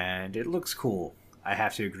 And it looks cool. I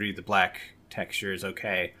have to agree the black texture is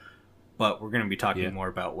okay. But we're going to be talking more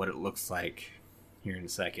about what it looks like here in a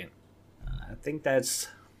second. I think that's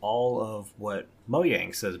all of what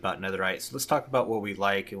Mojang says about netherite. So let's talk about what we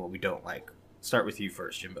like and what we don't like. Start with you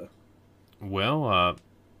first, Jimbo. Well,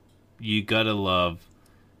 you gotta love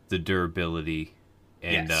the durability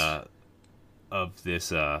and of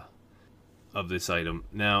this item.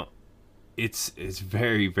 Now, it's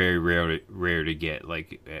very, very rare to get,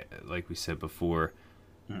 like we said before,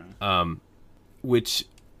 which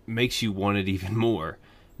makes you want it even more.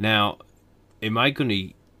 Now,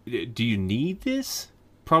 do you need this?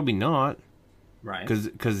 Probably not. Right.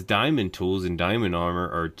 Because diamond tools and diamond armor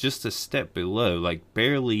are just a step below, like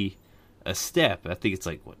barely a step. I think it's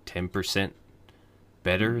like, 10%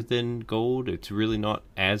 better than gold. It's really not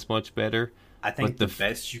as much better. I think the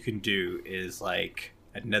best you can do is like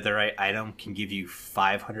a netherite item can give you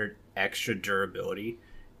 500 extra durability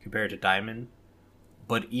compared to diamond.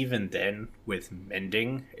 But even then, with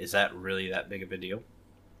mending, is that really that big of a deal?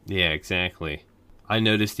 Yeah, exactly. I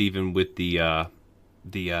noticed even with the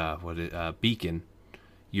beacon,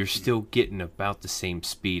 you're still getting about the same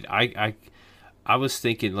speed. I was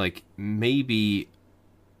thinking like maybe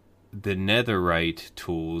the netherite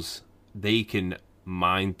tools, they can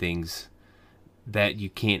mine things that you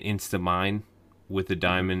can't insta mine with a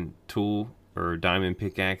diamond tool or diamond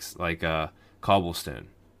pickaxe, like a cobblestone.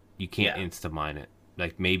 You can't insta mine it.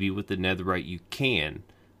 Like maybe with the netherite you can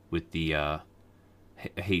with the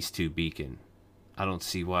haste 2 beacon. I don't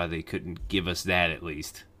see why they couldn't give us that at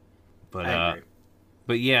least. But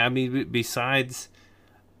yeah, I mean, besides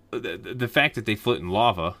the fact that they float in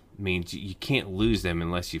lava means you can't lose them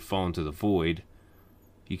unless you fall into the void.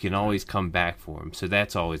 You can always come back for them, so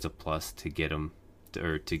that's always a plus to get them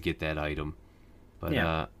or to get that item. But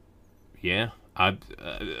I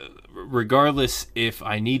regardless if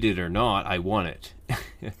I need it or not, I want it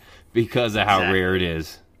because of how rare it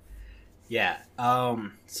is. Yeah.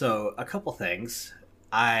 So a couple things.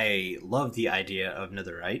 I love the idea of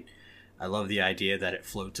netherite. I love the idea that it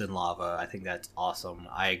floats in lava. I think that's awesome.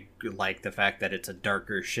 I like the fact that it's a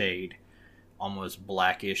darker shade, almost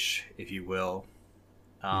blackish, if you will.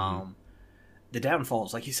 The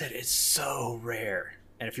downfalls, like you said, it's so rare.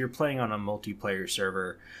 And if you're playing on a multiplayer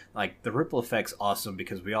server, like the ripple effect's awesome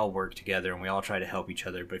because we all work together and we all try to help each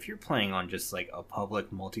other. But if you're playing on just like a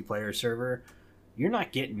public multiplayer server, you're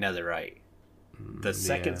not getting netherite. The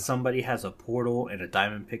second somebody has a portal and a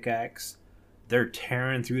diamond pickaxe, they're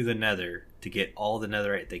tearing through the nether to get all the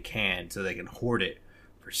netherite they can so they can hoard it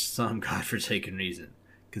for some godforsaken reason.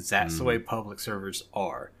 Because that's the way public servers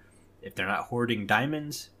are. If they're not hoarding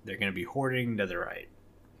diamonds, they're going to be hoarding netherite.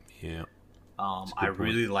 Yeah. I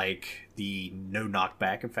really like the no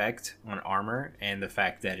knockback effect on armor and the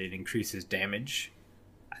fact that it increases damage.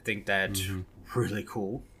 I think that's really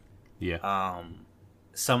cool. Yeah.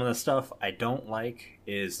 Some of the stuff I don't like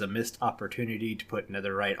is the missed opportunity to put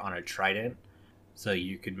netherite on a trident so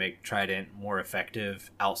you could make trident more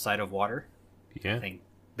effective outside of water. Yeah. I think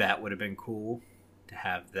that would have been cool to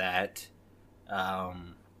have that.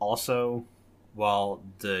 Also, while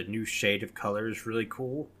the new shade of color is really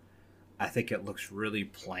cool, I think it looks really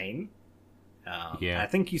plain. Yeah. I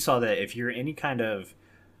think you saw that if you're any kind of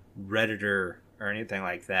Redditor or anything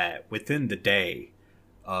like that, within the day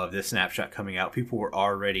of this snapshot coming out, people were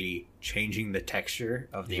already changing the texture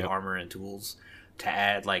of the armor and tools to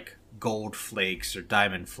add like gold flakes or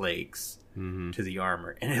diamond flakes to the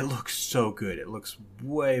armor, and it looks so good. It looks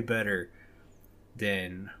way better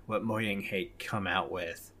than what Mojang had come out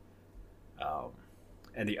with.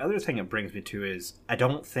 And the other thing it brings me to is I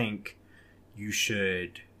don't think you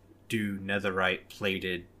should do netherite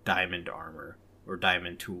plated diamond armor or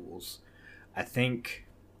diamond tools. I think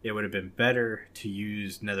it would have been better to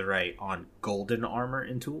use netherite on golden armor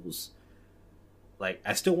and tools. Like,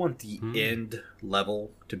 I still want the end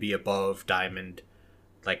level to be above diamond,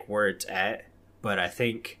 like where it's at, but I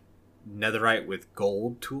think netherite with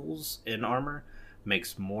gold tools in armor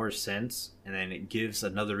makes more sense, and then it gives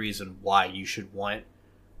another reason why you should want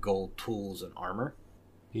gold tools and armor.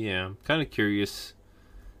 Yeah, I'm kind of curious.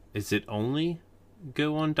 Is it only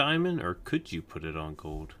go on diamond, or could you put it on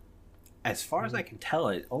gold? As far as I can tell,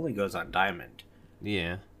 it only goes on diamond.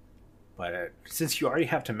 Yeah. But since you already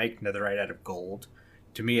have to make netherite out of gold,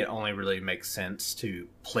 to me it only really makes sense to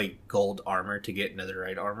plate gold armor to get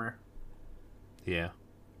netherite armor. Yeah.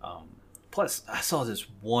 Plus, I saw this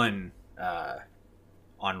one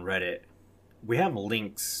on Reddit. We have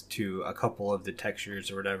links to a couple of the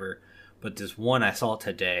textures or whatever, but this one I saw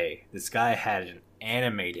today, this guy had an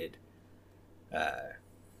animated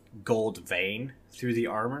gold vein through the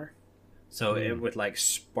armor. So it would like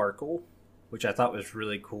sparkle, which I thought was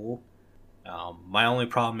really cool. My only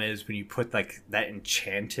problem is when you put like that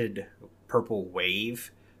enchanted purple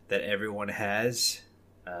wave that everyone has,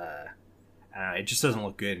 I don't know, it just doesn't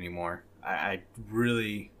look good anymore. I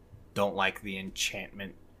really don't like the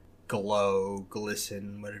enchantment glow,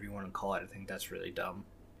 glisten, whatever you want to call it. I think that's really dumb.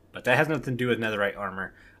 But that has nothing to do with netherite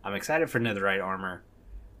armor. I'm excited for netherite armor,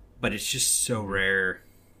 but it's just so rare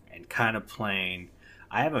and kind of plain.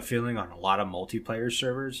 I have a feeling on a lot of multiplayer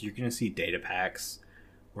servers, you're going to see data packs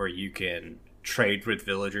where you can trade with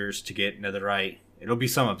villagers to get netherite. It'll be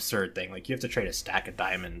some absurd thing. Like you have to trade a stack of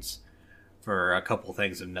diamonds for a couple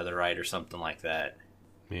things of netherite or something like that.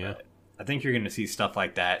 Yeah. But I think you're going to see stuff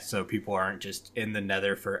like that so people aren't just in the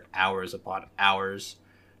nether for hours upon hours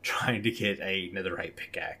trying to get a netherite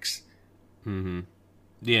pickaxe. Mm-hmm.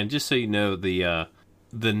 Yeah, and just so you know, the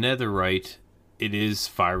netherite, it is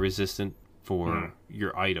fire resistant for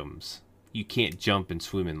your items. You can't jump and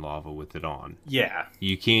swim in lava with it on. Yeah.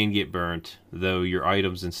 You can get burnt, though your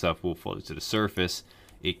items and stuff will float to the surface.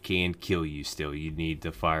 It can kill you still. You need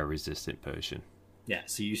the fire resistant potion. Yeah,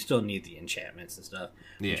 so you still need the enchantments and stuff,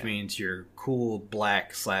 which Yeah. means your cool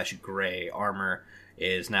black/gray armor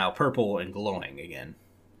is now purple and glowing again.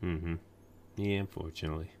 Mm-hmm. Yeah,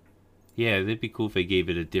 unfortunately. Yeah, it'd be cool if they gave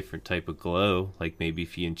it a different type of glow. Like maybe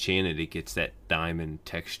if you enchant it, it gets that diamond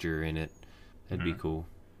texture in it. That'd be cool.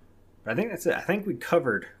 But I think that's it. I think we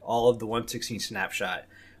covered all of the 116 snapshot.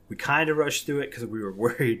 We kind of rushed through it because we were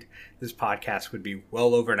worried this podcast would be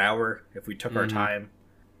well over an hour if we took our time.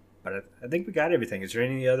 But I think we got everything. Is there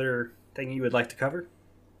any other thing you would like to cover?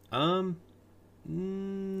 No,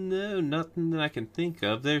 nothing that I can think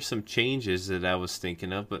of. There's some changes that I was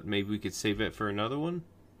thinking of, but maybe we could save it for another one.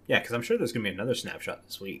 Yeah, because I'm sure there's going to be another snapshot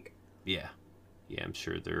this week. Yeah, I'm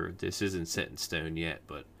sure this isn't set in stone yet,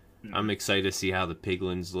 but I'm excited to see how the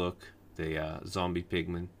piglins look, the zombie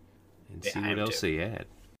pigmen, and Yeah, see I what am else too. they add.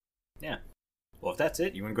 Yeah. Well, if that's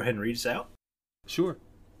it, you want to go ahead and read us out? Sure.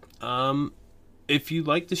 If you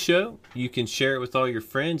like the show, you can share it with all your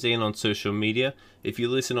friends and on social media. If you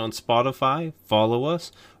listen on Spotify, follow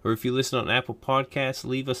us. Or if you listen on Apple Podcasts,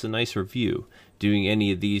 leave us a nice review. Doing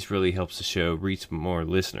any of these really helps the show reach more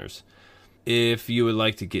listeners. If you would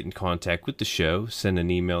like to get in contact with the show, send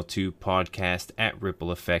an email to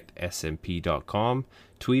podcast@rippleeffectsmp.com.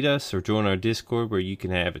 Tweet us or join our Discord where you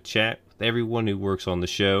can have a chat with everyone who works on the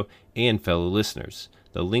show and fellow listeners.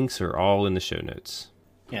 The links are all in the show notes.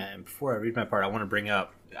 Yeah, and before I read my part, I want to bring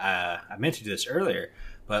up, I mentioned this earlier,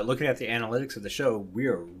 but looking at the analytics of the show, we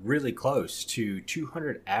are really close to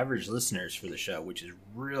 200 average listeners for the show, which is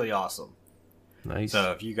really awesome. Nice.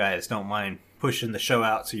 So if you guys don't mind pushing the show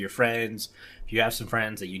out to your friends, if you have some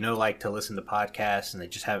friends that you know like to listen to podcasts and they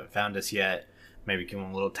just haven't found us yet, maybe give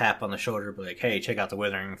them a little tap on the shoulder, be like, hey, check out the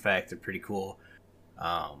Withering Effect, they're pretty cool.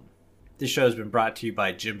 This show has been brought to you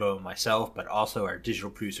by Jimbo and myself, but also our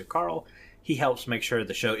digital producer, Carl. He helps make sure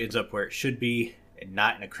the show ends up where it should be and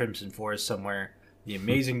not in a crimson forest somewhere. The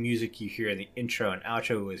amazing music you hear in the intro and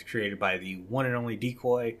outro was created by the one and only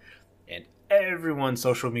Decoy, and everyone's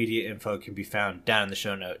social media info can be found down in the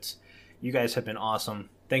show notes. You guys have been awesome.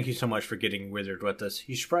 Thank you so much for getting withered with us.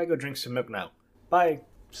 You should probably go drink some milk now. Bye.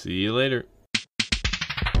 See you later.